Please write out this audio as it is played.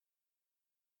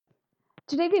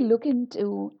Today we look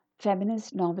into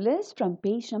Feminist Novelists from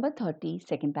page number 30,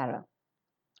 second para.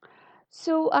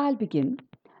 So I'll begin.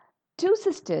 Two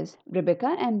sisters,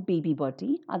 Rebecca and Baby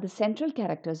Bertie, are the central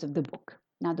characters of the book.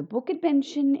 Now, the book it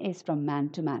mentioned is From Man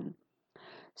to Man.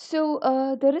 So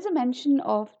there is a mention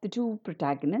of the two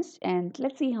protagonists, and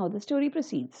let's see how the story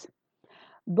proceeds.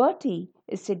 Bertie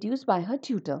is seduced by her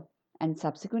tutor and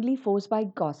subsequently forced by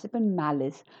gossip and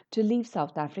malice to leave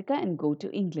South Africa and go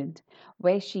to England,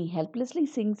 where she helplessly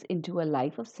sinks into a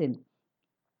life of sin.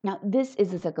 Now, this is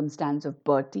the circumstance of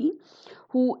Bertie,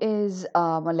 who is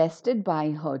molested by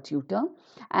her tutor,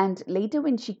 and later,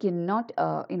 when she cannot,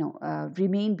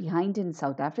 remain behind in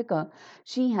South Africa,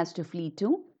 she has to flee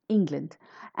to England.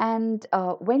 And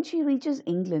when she reaches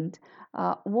England,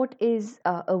 what is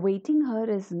awaiting her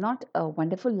is not a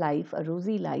wonderful life, a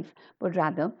rosy life, but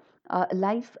rather a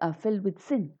life filled with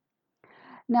sin.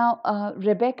 Now,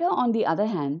 Rebecca, on the other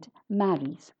hand,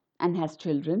 marries and has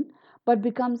children, but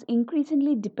becomes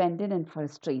increasingly dependent and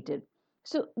frustrated.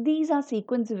 So these are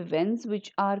sequence of events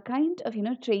which are kind of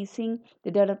tracing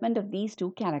the development of these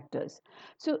two characters.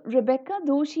 So Rebecca,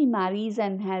 though she marries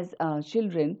and has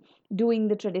children, doing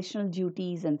the traditional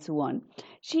duties and so on,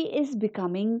 she is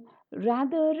becoming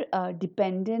rather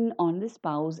dependent on the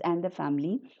spouse and the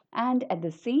family, and at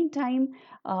the same time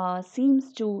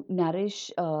seems to nourish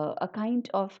a kind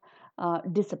of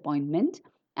disappointment,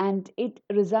 and it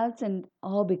results in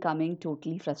her becoming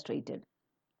totally frustrated.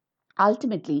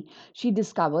 Ultimately, she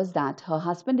discovers that her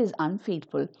husband is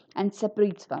unfaithful and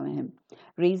separates from him,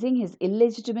 raising his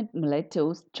illegitimate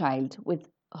mulatto child with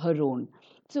her own.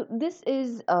 So this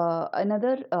is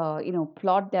another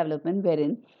plot development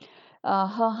wherein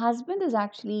her husband is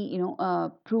actually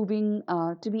proving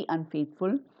to be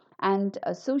unfaithful, and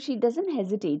so she doesn't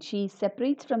hesitate, she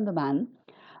separates from the man,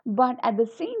 but at the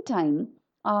same time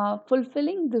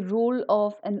fulfilling the role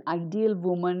of an ideal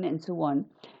woman and so on.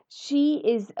 She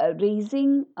is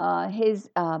raising his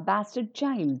bastard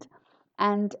child,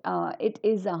 and it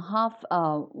is a half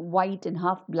white and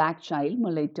half black child,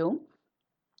 mulatto,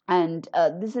 and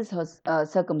this is her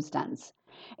circumstance.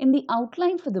 In the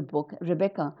outline for the book,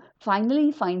 Rebecca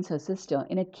finally finds her sister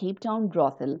in a Cape Town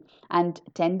brothel and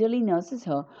tenderly nurses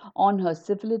her on her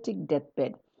syphilitic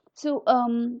deathbed. So,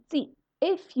 see,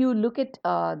 if you look at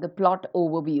the plot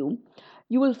overview,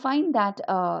 you will find that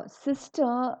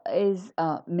sister is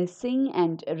missing,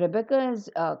 and Rebecca is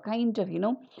kind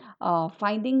of,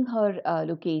 finding her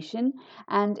location,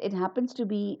 and it happens to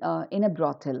be in a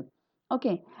brothel.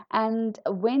 Okay, and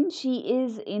when she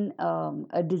is in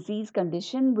a disease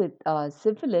condition with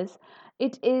syphilis,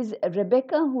 it is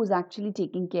Rebecca who's actually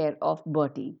taking care of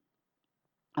Bertie.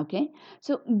 Okay,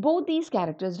 so both these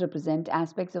characters represent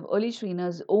aspects of early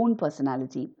Shrina's own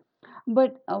personality.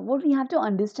 But what we have to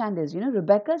understand is,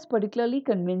 Rebecca's particularly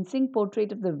convincing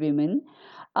portrait of the women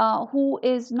who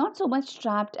is not so much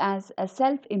trapped as a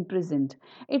self imprisoned.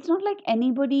 It's not like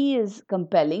anybody is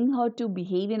compelling her to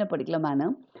behave in a particular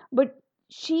manner, but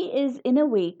she is, in a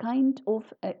way, kind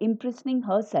of imprisoning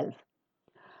herself.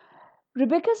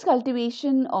 Rebecca's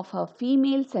cultivation of her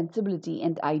female sensibility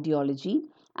and ideology,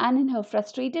 and in her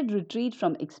frustrated retreat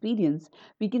from experience,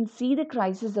 we can see the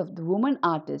crisis of the woman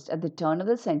artist at the turn of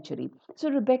the century. So,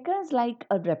 Rebecca is like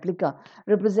a replica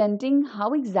representing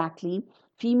how exactly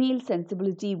female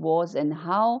sensibility was and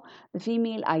how the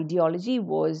female ideology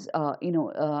was,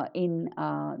 in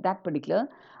that particular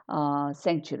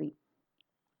century.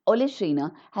 Ole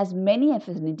Schreiner has many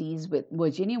affinities with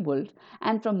Virginia Woolf,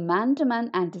 and from man to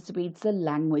man anticipates the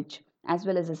language as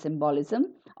well as the symbolism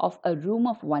of a room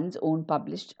of one's own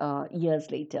published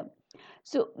years later.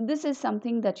 So, this is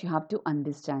something that you have to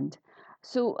understand.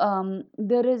 So,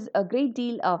 there is a great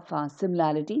deal of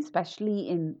similarity, especially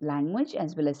in language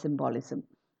as well as symbolism.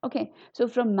 Okay, so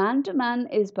From Man to Man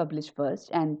is published first,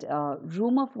 and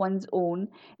Room of One's Own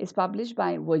is published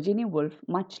by Virginia Woolf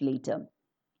much later.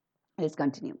 Let's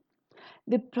continue.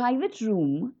 The private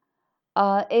room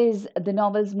is the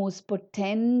novel's most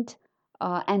potent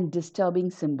and disturbing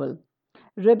symbol.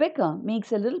 Rebecca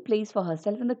makes a little place for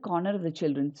herself in the corner of the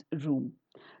children's room.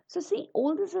 So, see,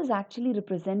 all this is actually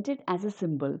represented as a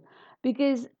symbol,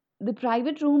 because the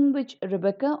private room which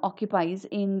Rebecca occupies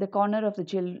in the corner of the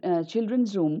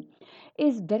children's room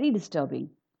is very disturbing.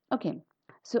 Okay,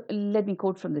 so let me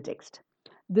quote from the text.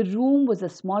 The room was a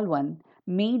small one,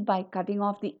 made by cutting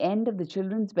off the end of the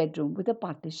children's bedroom with a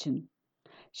partition.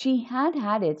 She had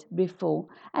had it before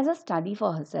as a study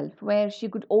for herself, where she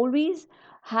could always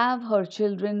have her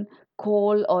children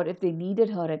call or if they needed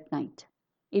her at night.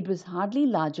 It was hardly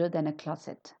larger than a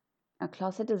closet. A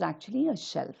closet is actually a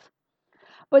shelf.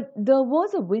 But there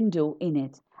was a window in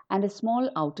it and a small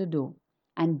outer door,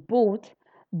 and both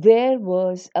There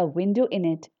was a window in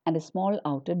it and a small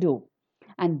outer door,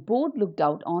 and both looked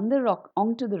out on the rock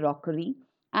onto the rockery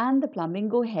and the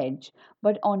flamingo hedge,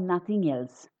 but on nothing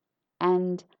else.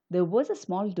 And there was a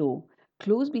small door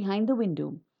close behind the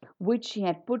window, which she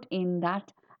had put in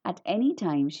that at any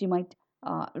time she might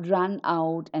run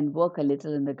out and work a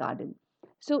little in the garden.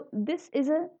 So this is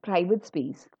a private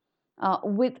space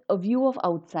with a view of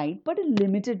outside, but a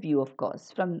limited view, of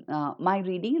course. From my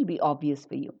reading, it'll be obvious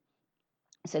for you.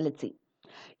 So let's see.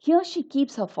 Here she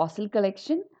keeps her fossil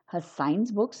collection, her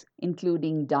science books,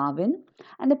 including Darwin,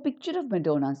 and a picture of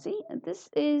Madonna. See, this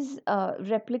is a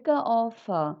replica of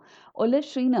Olive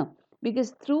Schreiner,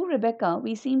 because through Rebecca,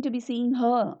 we seem to be seeing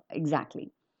her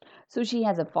exactly. So she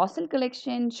has a fossil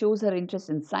collection, shows her interest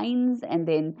in science, and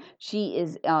then she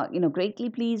is, greatly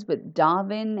pleased with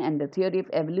Darwin and the theory of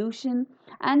evolution.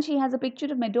 And she has a picture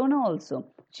of Madonna also.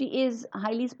 She is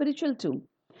highly spiritual too.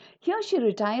 Here she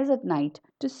retires at night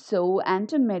to sew and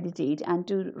to meditate and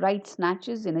to write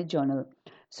snatches in a journal.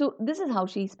 So, this is how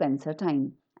she spends her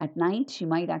time. At night, she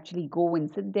might actually go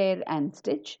and sit there and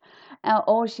stitch,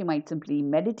 or she might simply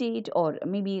meditate, or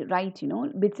maybe write,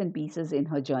 bits and pieces in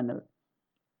her journal.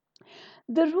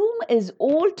 The room is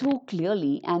all too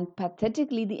clearly and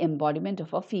pathetically the embodiment of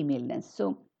her femaleness.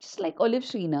 So, just like Olive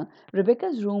Schreiner,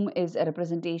 Rebecca's room is a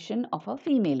representation of her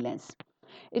femaleness.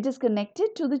 It is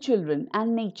connected to the children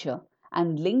and nature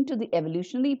and linked to the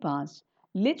evolutionary past,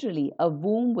 literally a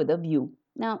womb with a view.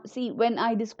 Now, see, when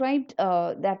I described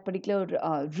that particular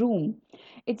room,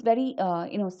 it's very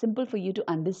simple for you to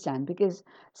understand because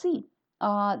see,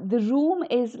 the room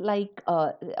is like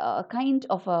a kind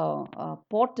of a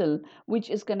portal which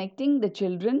is connecting the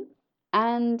children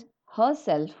and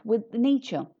herself with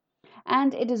nature,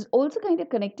 and it is also kind of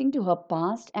connecting to her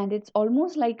past, and it's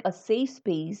almost like a safe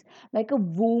space, like a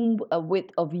womb with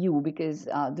a view, because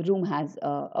the room has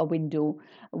a window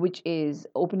which is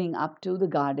opening up to the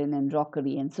garden and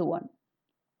rockery and so on.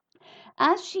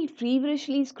 As she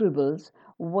feverishly scribbles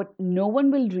what no one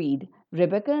will read,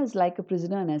 Rebecca is like a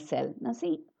prisoner in a cell. Now,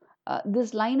 see,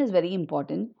 this line is very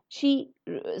important. She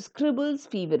scribbles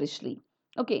feverishly.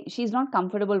 Okay, she's not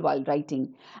comfortable while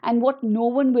writing. And what no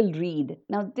one will read.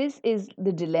 Now, this is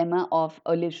the dilemma of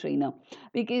Olive Schreiner.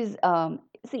 Because,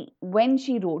 see, when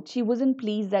she wrote, she wasn't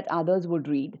pleased that others would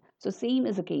read. So, same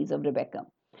is the case of Rebecca.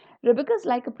 Rebecca's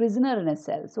like a prisoner in a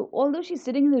cell. So, although she's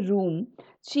sitting in the room,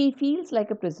 she feels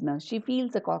like a prisoner. She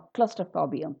feels a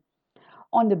claustrophobia.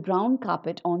 On the brown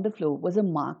carpet on the floor was a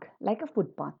mark, like a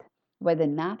footpath, where the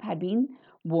nap had been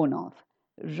worn off,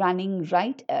 running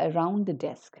right around the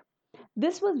desk.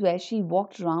 This was where she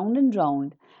walked round and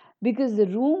round because the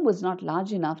room was not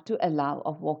large enough to allow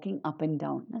of walking up and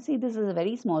down. Now, see, this is a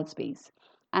very small space.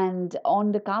 And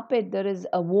on the carpet, there is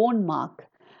a worn mark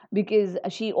because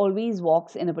she always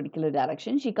walks in a particular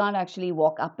direction. She can't actually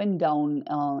walk up and down,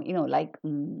 like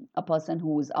a person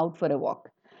who is out for a walk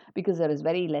because there is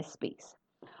very less space.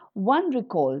 One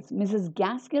recalls Mrs.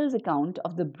 Gaskell's account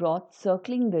of the broth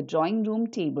circling the drawing room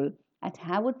table at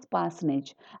Haworth's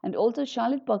parsonage, and also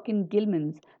Charlotte Perkins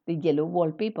Gilman's The Yellow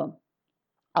Wallpaper,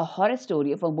 a horror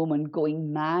story of a woman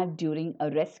going mad during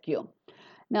a rescue.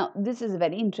 Now, this is a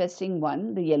very interesting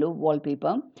one, The Yellow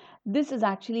Wallpaper. This is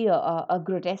actually a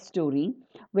grotesque story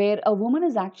where a woman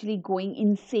is actually going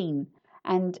insane.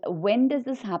 And when does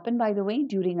this happen, by the way?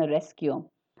 During a rescue.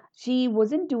 She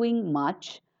wasn't doing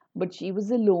much, but she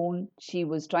was alone. She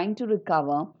was trying to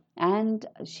recover, and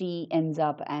she ends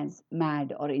up as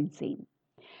mad or insane.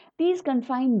 These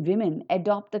confined women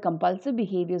adopt the compulsive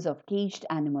behaviors of caged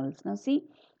animals. Now, see,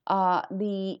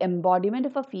 the embodiment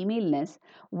of a femaleness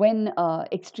when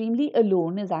extremely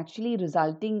alone is actually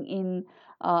resulting in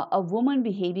a woman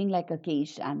behaving like a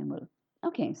caged animal.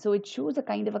 Okay, so it shows a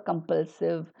kind of a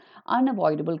compulsive,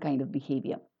 unavoidable kind of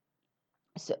behavior.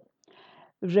 So,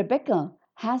 Rebecca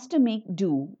has to make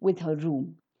do with her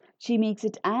room. She makes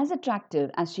it as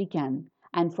attractive as she can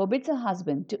and forbids her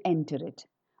husband to enter it.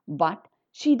 But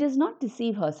she does not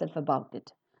deceive herself about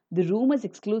it. The room is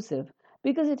exclusive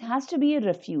because it has to be a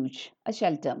refuge, a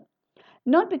shelter,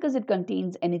 not because it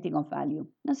contains anything of value.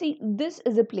 Now, see, this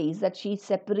is a place that she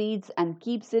separates and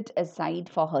keeps it aside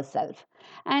for herself.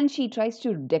 And she tries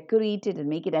to decorate it and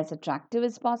make it as attractive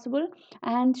as possible.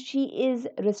 And she is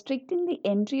restricting the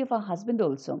entry of her husband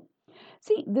also.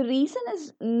 See, the reason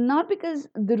is not because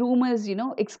the room is,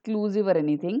 exclusive or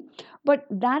anything, but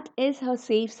that is her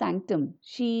safe sanctum.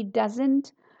 She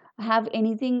doesn't have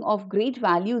anything of great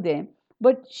value there,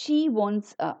 but she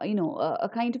wants, a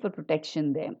kind of a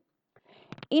protection there.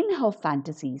 In her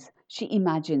fantasies, she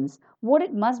imagines what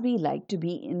it must be like to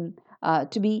be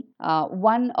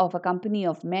one of a company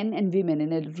of men and women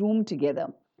in a room together.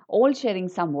 all sharing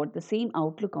somewhat the same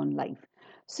outlook on life.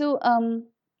 So,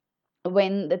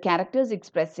 when the character is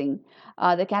expressing,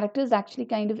 the character is actually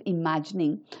kind of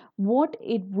imagining what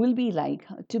it will be like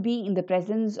to be in the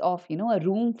presence of, a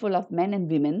room full of men and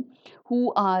women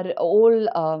who are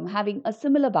all having a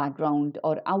similar background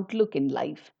or outlook in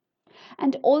life.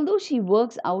 And although she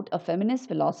works out a feminist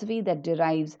philosophy that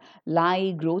derives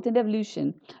lie, growth, and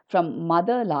evolution from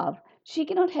mother love, she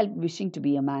cannot help wishing to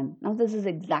be a man. Now, this is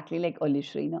exactly like Oli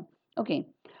Shrina. Okay.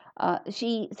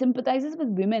 She sympathizes with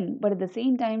women, but at the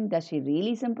same time, does she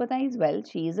really sympathize? Well,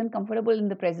 she isn't comfortable in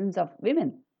the presence of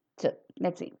women. So,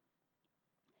 let's see.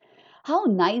 How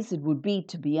nice it would be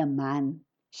to be a man.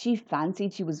 She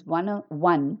fancied she was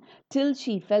one till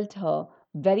she felt her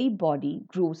very body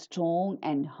grow strong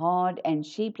and hard and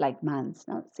shaped like man's.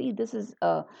 Now, see, this is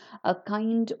a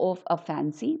kind of a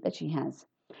fancy that she has.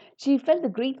 She felt the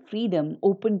great freedom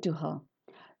open to her,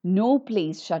 no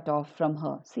place shut off from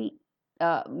her. See,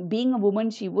 being a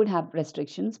woman, she would have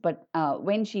restrictions, but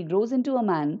when she grows into a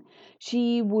man,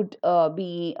 she would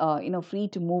be, free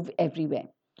to move everywhere.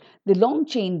 The long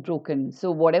chain broken.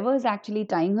 So whatever is actually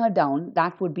tying her down,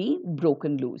 that would be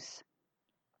broken loose.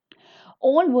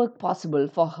 All work possible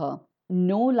for her.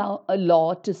 No law, a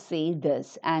law to say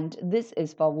this, and this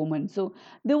is for women. So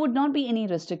there would not be any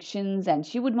restrictions, and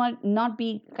she would not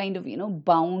be kind of,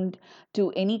 bound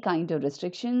to any kind of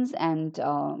restrictions. And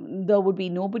there would be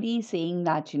nobody saying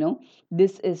that,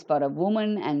 this is for a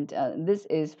woman and this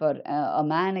is for a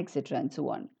man, etc., and so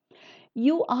on.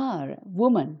 You are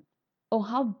woman. Oh,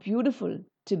 how beautiful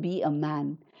to be a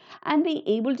man and be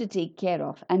able to take care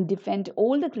of and defend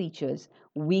all the creatures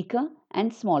weaker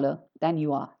and smaller than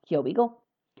you are. Here we go.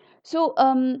 So,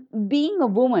 being a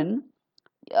woman,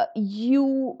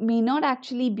 you may not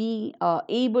actually be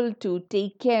able to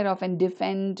take care of and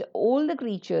defend all the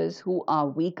creatures who are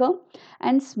weaker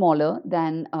and smaller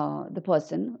than the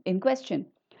person in question.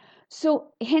 So,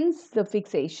 hence the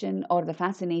fixation or the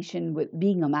fascination with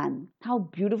being a man. How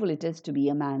beautiful it is to be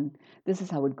a man. This is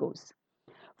how it goes.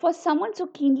 For someone so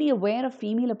keenly aware of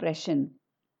female oppression,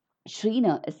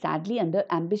 Shrina is sadly under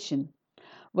ambition.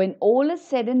 When all is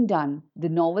said and done, the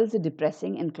novels are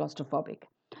depressing and claustrophobic.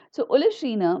 So Ulla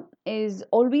Shrina is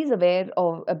always aware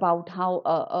of about how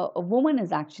a woman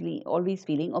is actually always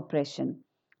feeling oppression.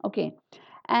 Okay,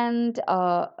 and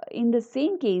in the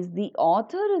same case, the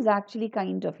author is actually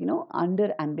kind of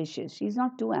under ambitious. She's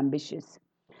not too ambitious.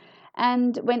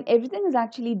 And when everything is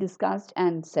actually discussed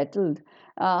and settled,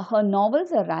 her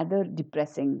novels are rather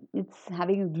depressing. It's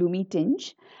having a gloomy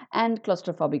tinge and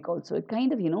claustrophobic also. It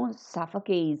kind of,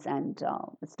 suffocates and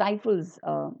stifles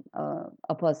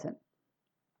a person.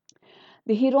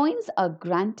 The heroines are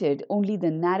granted only the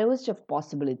narrowest of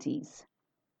possibilities.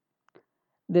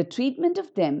 The treatment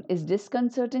of them is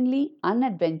disconcertingly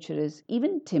unadventurous,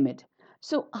 even timid.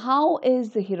 So, how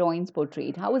is the heroines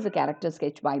portrayed? How is the character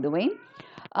sketch, by the way?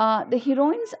 The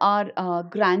heroines are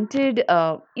granted,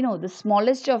 the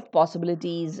smallest of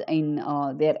possibilities in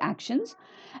their actions,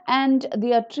 and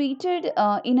they are treated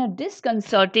in a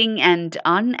disconcerting and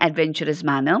unadventurous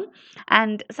manner.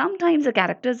 And sometimes the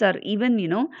characters are even,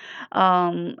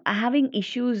 having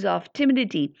issues of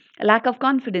timidity, lack of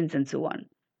confidence, and so on.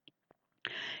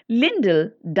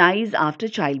 Lyndall dies after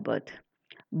childbirth.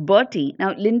 Bertie,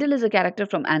 now Lyndall is a character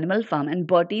from Animal Farm and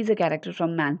Bertie is a character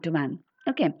from Man to Man.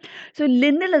 Okay, so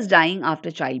Lyndall is dying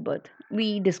after childbirth.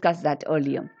 We discussed that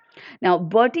earlier. Now,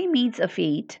 Bertie meets a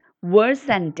fate worse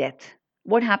than death.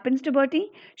 What happens to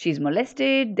Bertie? She's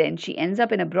molested, then she ends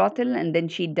up in a brothel, and then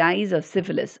she dies of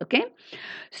syphilis. Okay,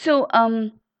 so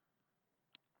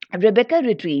Rebecca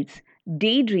retreats,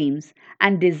 daydreams,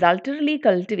 and desultorily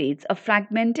cultivates a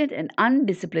fragmented and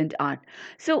undisciplined art.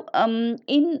 So,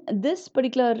 in this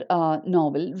particular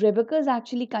novel, Rebecca is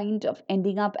actually kind of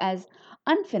ending up as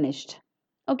unfinished.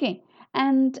 Okay,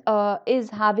 and is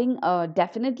having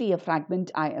definitely a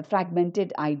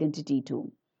fragmented identity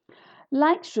too.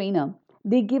 Like Shriner,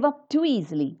 they give up too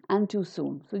easily and too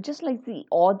soon. So, just like the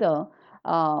author,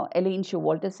 Elaine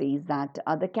Showalter says that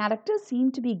the characters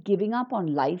seem to be giving up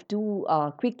on life too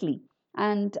quickly,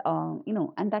 and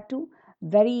and that too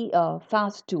very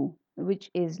fast too,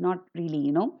 which is not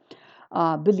really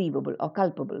believable or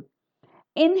culpable.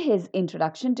 In his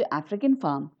introduction to African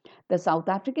Farm, the South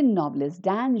African novelist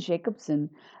Dan Jacobson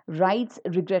writes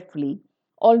regretfully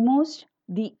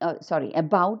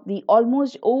about the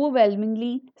almost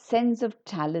overwhelmingly sense of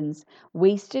talents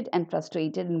wasted and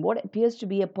frustrated in what appears to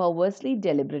be a perversely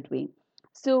deliberate way.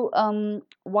 So,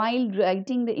 while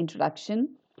writing the introduction,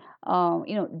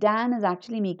 Dan is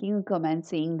actually making a comment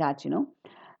saying that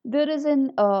there is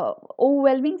an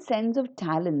overwhelming sense of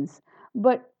talents,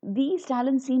 but these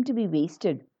talents seem to be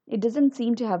wasted it doesn't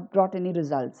seem to have brought any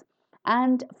results.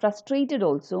 And frustrated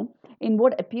also in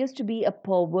what appears to be a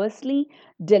perversely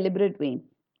deliberate way.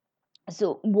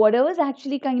 So whatever's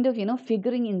actually kind of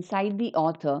figuring inside the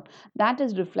author, that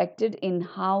is reflected in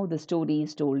how the story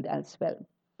is told as well.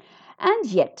 And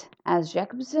yet, as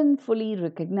Jacobson fully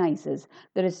recognizes,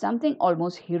 there is something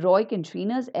almost heroic in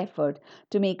Trina's effort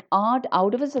to make art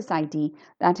out of a society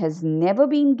that has never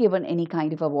been given any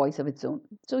kind of a voice of its own.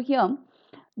 So here,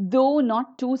 though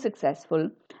not too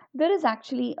successful, there is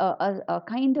actually a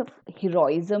kind of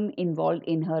heroism involved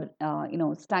in her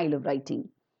style of writing,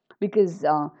 because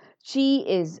she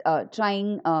is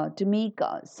trying to make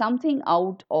something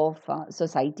out of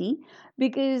society,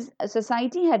 because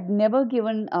society had never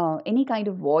given any kind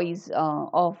of voice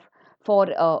of for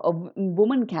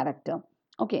woman character.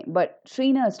 Okay, but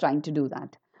Trina is trying to do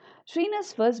that.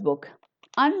 Trina's first book,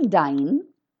 Undyne,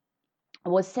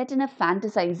 was set in a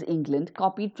fantasized England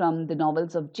copied from the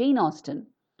novels of Jane Austen.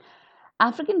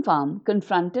 African Farm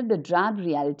confronted the drab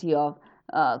reality of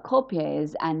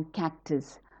copiers and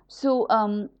cactus. So,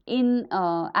 in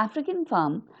African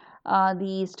Farm,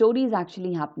 the story is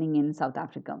actually happening in South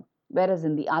Africa, whereas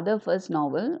in the other first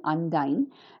novel, Undine,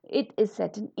 it is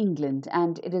set in England,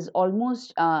 and it is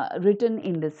almost written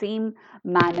in the same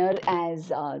manner as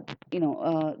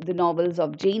the novels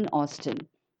of Jane Austen.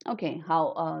 Okay,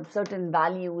 how certain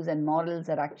values and morals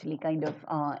are actually kind of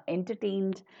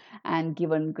entertained and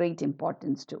given great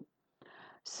importance to.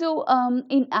 So,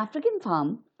 in African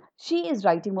Farm, she is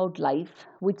writing about life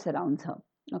which surrounds her.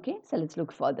 Okay, so let's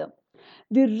look further.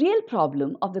 The real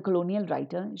problem of the colonial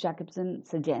writer, Jacobson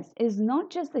suggests, is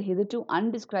not just the hitherto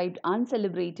undescribed,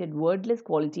 uncelebrated, wordless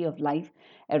quality of life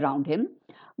around him,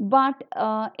 but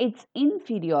its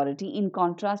inferiority in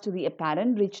contrast to the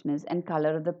apparent richness and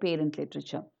color of the parent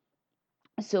literature.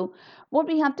 So, what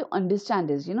we have to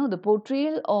understand is, the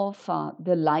portrayal of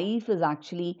the life is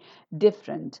actually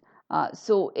different.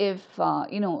 So, if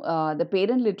the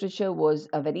parent literature was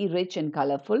very rich and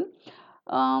colorful,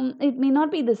 it may not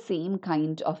be the same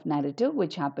kind of narrative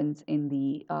which happens in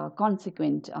the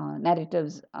consequent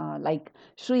narratives like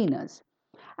Shrina's.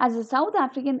 As a South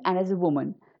African and as a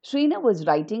woman, Shrina was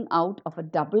writing out of a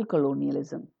double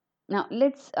colonialism. Now,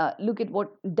 let's look at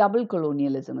what double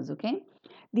colonialism is, okay?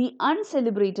 The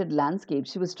uncelebrated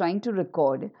landscapes she was trying to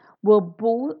record were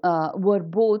both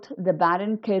the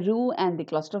barren Karoo and the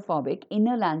claustrophobic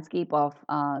inner landscape of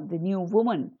the new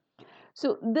woman.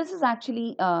 So this is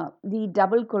actually the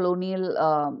double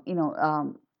colonial,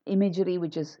 imagery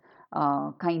which is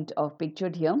kind of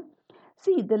pictured here.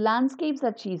 See, the landscapes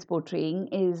that she's portraying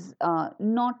is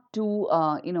not too,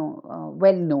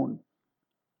 well known,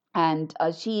 and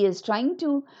she is trying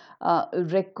to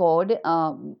record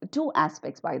two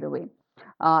aspects, by the way.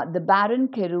 The barren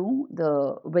Karoo,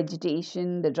 the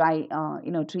vegetation, the dry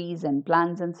trees and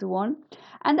plants and so on,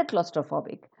 and the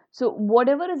claustrophobic. So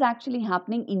whatever is actually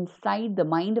happening inside the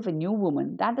mind of a new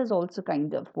woman, that is also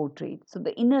kind of portrayed. So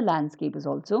the inner landscape is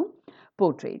also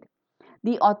portrayed.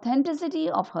 The authenticity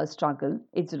of her struggle,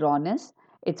 its rawness,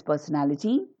 its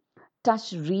personality,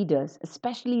 touch readers,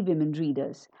 especially women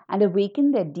readers, and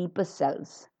awaken their deepest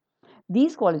selves.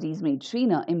 These qualities made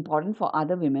Srina important for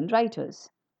other women writers.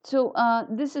 So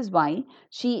this is why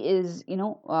she is,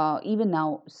 even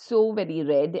now so very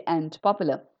read and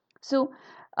popular. So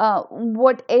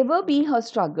whatever be her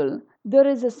struggle, there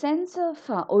is a sense of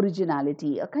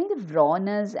originality, a kind of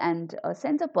rawness, and a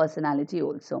sense of personality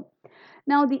also.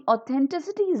 Now, the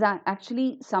authenticity is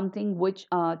actually something which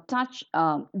touched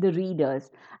the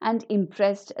readers and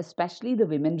impressed especially the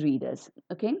women readers.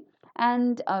 Okay,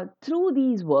 and through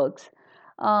these works,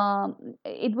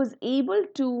 it was able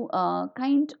to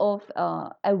kind of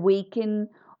awaken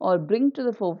or bring to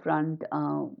the forefront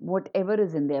whatever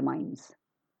is in their minds.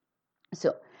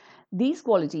 So, these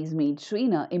qualities made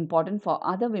Shrina important for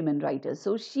other women writers.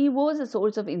 So, she was a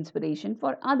source of inspiration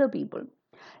for other people.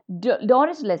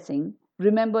 Doris Lessing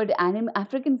remembered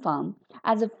African Farm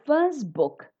as a first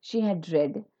book she had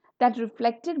read that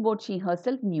reflected what she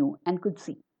herself knew and could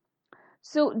see.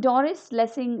 So Doris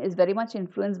Lessing is very much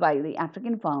influenced by the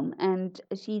African Farm, and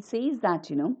she says that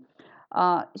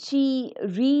she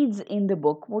reads in the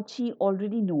book what she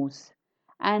already knows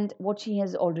and what she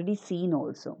has already seen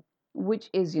also,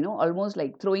 which is almost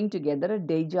like throwing together a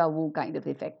deja vu kind of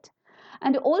effect,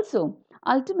 and also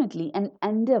ultimately an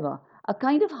endeavor, a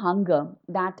kind of hunger,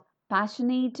 that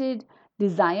passionate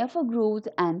desire for growth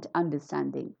and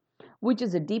understanding, which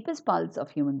is the deepest pulse of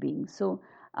human beings. So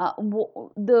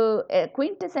the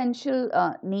quintessential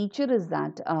nature is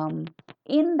that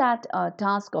in that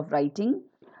task of writing,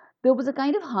 there was a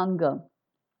kind of hunger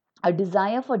a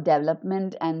desire for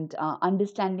development and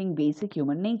understanding basic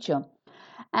human nature.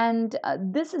 And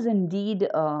this is indeed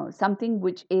something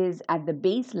which is at the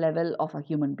base level of a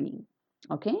human being.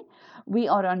 Okay, we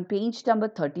are on page number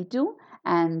 32,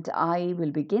 and I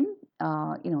will begin,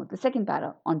 the second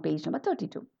para on page number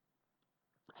 32.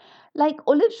 Like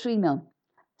Olive Schreiner,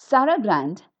 Sarah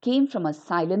Grant came from a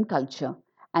silent culture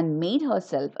and made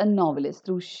herself a novelist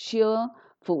through sheer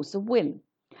force of will.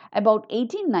 About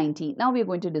 1890, now we are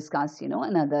going to discuss,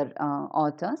 another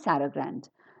author, Sarah Grant.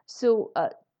 So,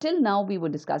 till now we were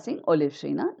discussing Olive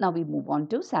Schreiner. Now we move on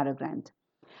to Sarah Grant.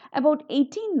 About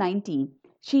 1890,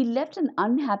 she left an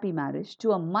unhappy marriage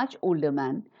to a much older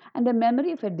man and the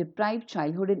memory of a deprived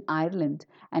childhood in Ireland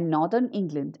and northern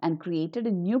England and created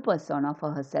a new persona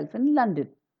for herself in London.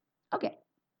 Okay,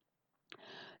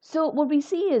 so what we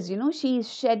see is, she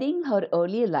is shedding her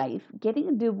earlier life, getting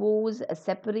a divorce,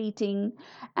 separating,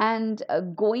 and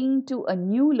going to a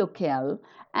new locale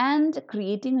and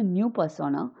creating a new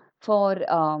persona for,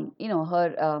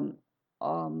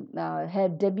 her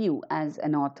debut as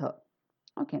an author.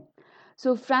 Okay.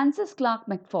 So Frances Clark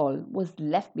McFall was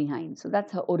left behind. So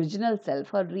that's her original self.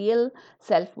 Her real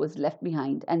self was left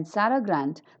behind. And Sarah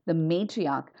Grant, the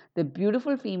matriarch, the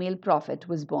beautiful female prophet,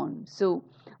 was born. So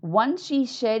once she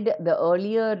shed the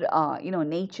earlier,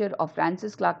 nature of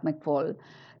Frances Clark McFall,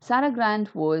 Sarah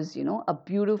Grant was, a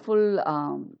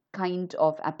beautiful kind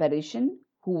of apparition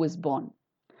who was born.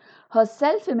 Her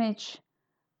self image,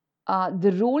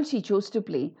 the role she chose to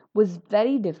play was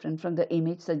very different from the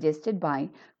image suggested by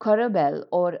Cora Bell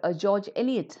or George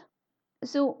Eliot.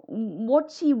 So,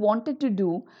 what she wanted to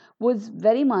do was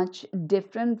very much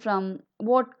different from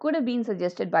what could have been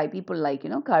suggested by people like,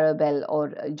 Cora Bell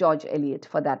or George Eliot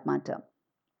for that matter.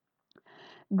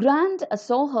 Grant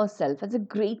saw herself as a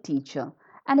great teacher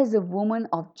and as a woman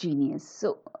of genius.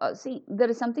 So, see, there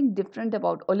is something different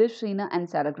about Olive Schreiner and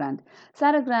Sarah Grant.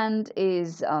 Sarah Grant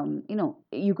is,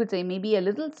 you could say maybe a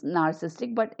little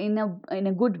narcissistic, but in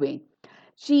a good way.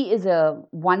 She is a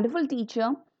wonderful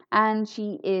teacher and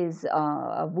she is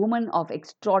a woman of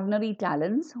extraordinary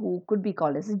talents who could be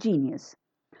called as a genius.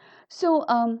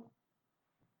 So,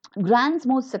 Grant's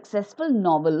most successful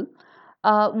novel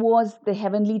was The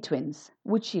Heavenly Twins,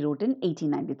 which she wrote in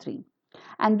 1893.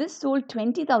 And this sold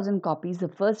 20,000 copies the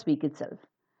first week itself.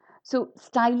 So,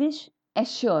 stylish,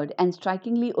 assured, and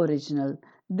strikingly original,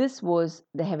 this was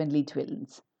The Heavenly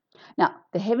Twins. Now,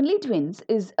 The Heavenly Twins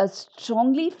is a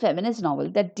strongly feminist novel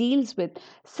that deals with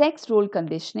sex role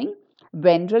conditioning,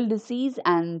 venereal disease,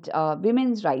 and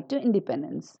women's right to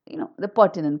independence, the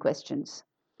pertinent questions.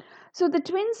 So, the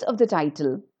twins of the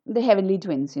title, the heavenly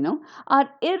twins, are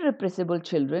irrepressible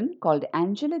children called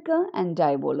Angelica and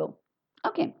Diavolo.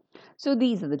 Okay, so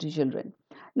these are the two children.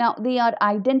 Now, they are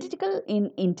identical in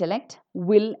intellect,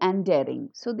 will, and daring.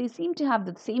 So, they seem to have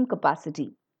the same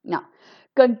capacity. Now,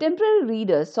 contemporary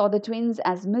readers saw the twins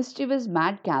as mischievous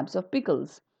madcaps of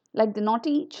pickles, like the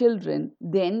naughty children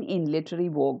then in literary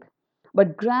vogue.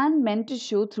 But Grant meant to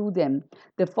show through them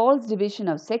the false division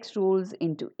of sex roles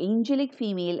into angelic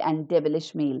female and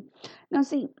devilish male. Now,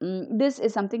 see, this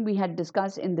is something we had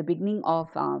discussed in the beginning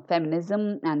of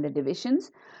feminism and the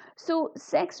divisions. So,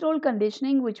 sex role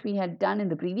conditioning, which we had done in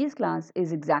the previous class,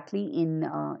 is exactly in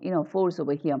force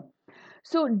over here.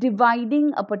 So,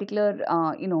 dividing a particular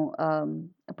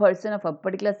a person of a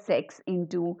particular sex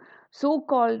into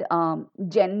so-called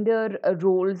gender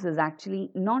roles is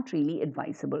actually not really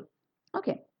advisable.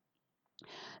 Okay.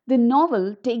 The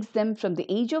novel takes them from the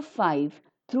age of 5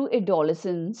 through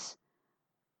adolescence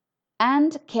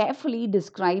and carefully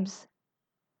describes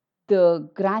the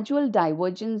gradual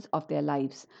divergence of their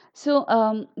lives. So,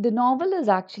 the novel is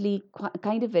actually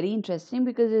kind of very interesting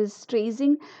because it's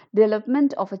tracing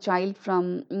development of a child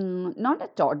from not a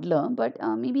toddler but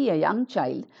maybe a young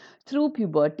child through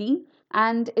puberty,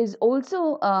 and is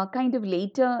also kind of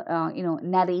later,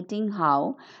 narrating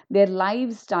how their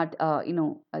lives start,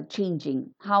 changing,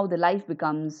 how the life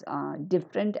becomes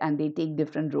different and they take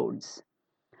different roads.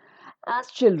 As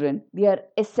children, they are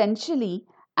essentially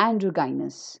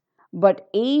androgynous, but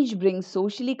age brings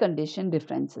socially conditioned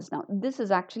differences. Now, this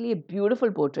is actually a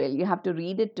beautiful portrayal. You have to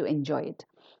read it to enjoy it.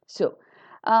 So,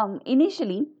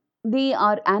 initially, they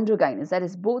are androgynous. That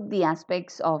is, both the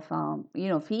aspects of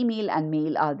female and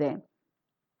male are there.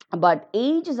 But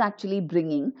age is actually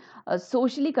bringing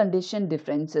socially conditioned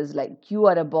differences, like you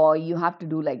are a boy, you have to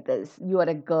do like this, you are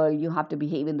a girl, you have to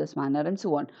behave in this manner, and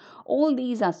so on. All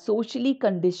these are socially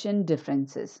conditioned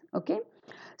differences. Okay,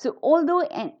 So, although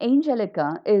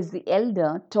Angelica is the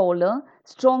elder, taller,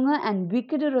 stronger, and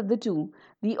wickeder of the two,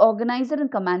 the organizer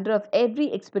and commander of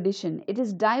every expedition, it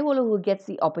is Diavolo who gets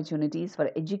the opportunities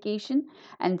for education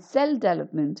and self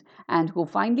development and who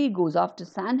finally goes off to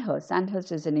Sandhurst.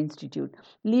 Sandhurst is an institute,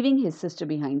 leaving his sister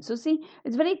behind. So, see,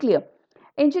 it's very clear.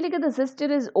 Angelica, the sister,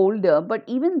 is older, but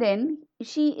even then,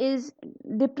 she is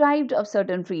deprived of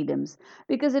certain freedoms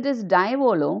because it is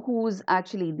Diavolo who's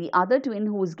actually the other twin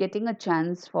who's getting a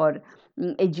chance for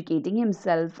educating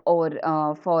himself or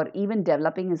for even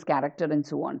developing his character and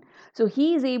so on. So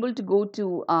he is able to go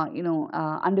to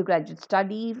undergraduate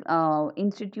study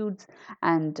institutes,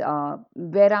 and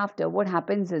whereafter what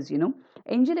happens is,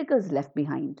 Angelica is left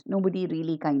behind. Nobody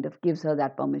really kind of gives her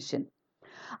that permission.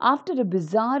 After a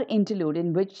bizarre interlude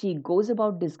in which she goes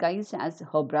about disguised as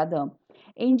her brother,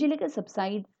 Angelica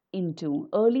subsides into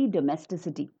early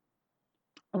domesticity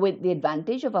with the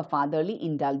advantage of a fatherly,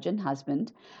 indulgent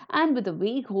husband and with a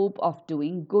vague hope of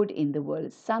doing good in the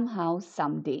world somehow,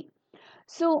 someday.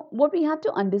 So, what we have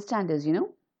to understand is,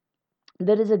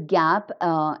 there is a gap,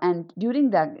 and during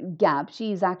that gap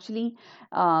she is actually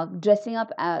dressing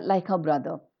up like her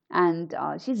brother, and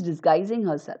she's disguising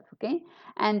herself, okay.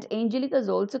 And Angelica is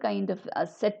also kind of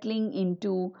settling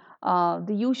into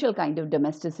the usual kind of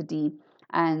domesticity,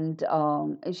 and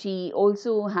she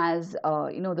also has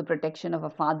the protection of a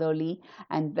fatherly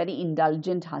and very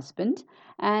indulgent husband,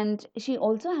 and she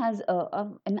also has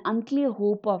an unclear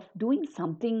hope of doing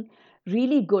something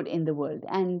really good in the world,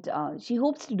 and she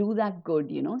hopes to do that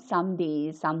good,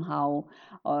 someday, somehow,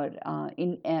 or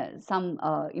in some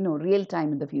real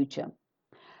time in the future.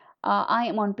 I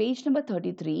am on page number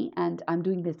 33 and I'm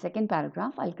doing the second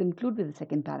paragraph. I'll conclude with the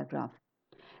second paragraph.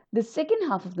 The second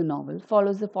half of the novel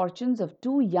follows the fortunes of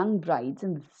two young brides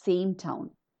in the same town,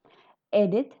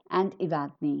 Edith and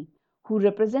Evadne, who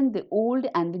represent the old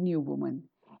and the new woman.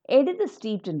 Edith is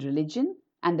steeped in religion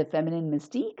and the feminine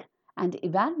mystique, and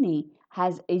Evadne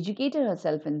has educated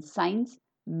herself in science,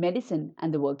 medicine,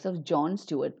 and the works of John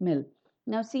Stuart Mill.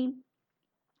 Now, see,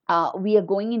 we are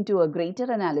going into a greater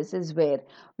analysis where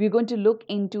we're going to look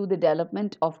into the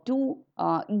development of two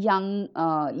young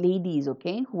ladies,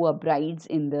 okay, who are brides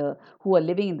who are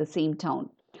living in the same town.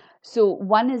 So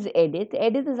one is Edith.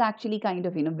 Edith is actually kind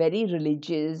of very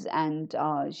religious, and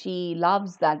she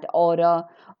loves that aura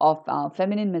of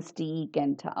feminine mystique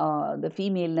and the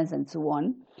femaleness and so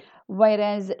on.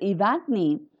 Whereas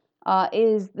Evadne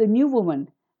is the new woman.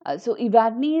 So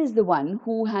Evadne is the one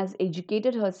who has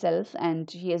educated herself, and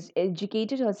she has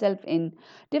educated herself in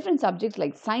different subjects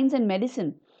like science and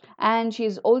medicine. And she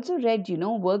has also read,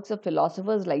 works of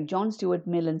philosophers like John Stuart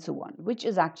Mill and so on, which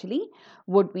is actually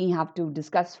what we have to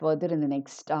discuss further in the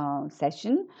next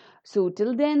session. So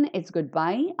till then, it's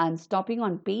goodbye. I'm stopping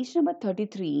on page number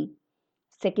 33,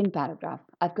 second paragraph.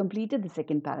 I've completed the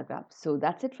second paragraph. So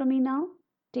that's it from me now.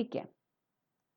 Take care.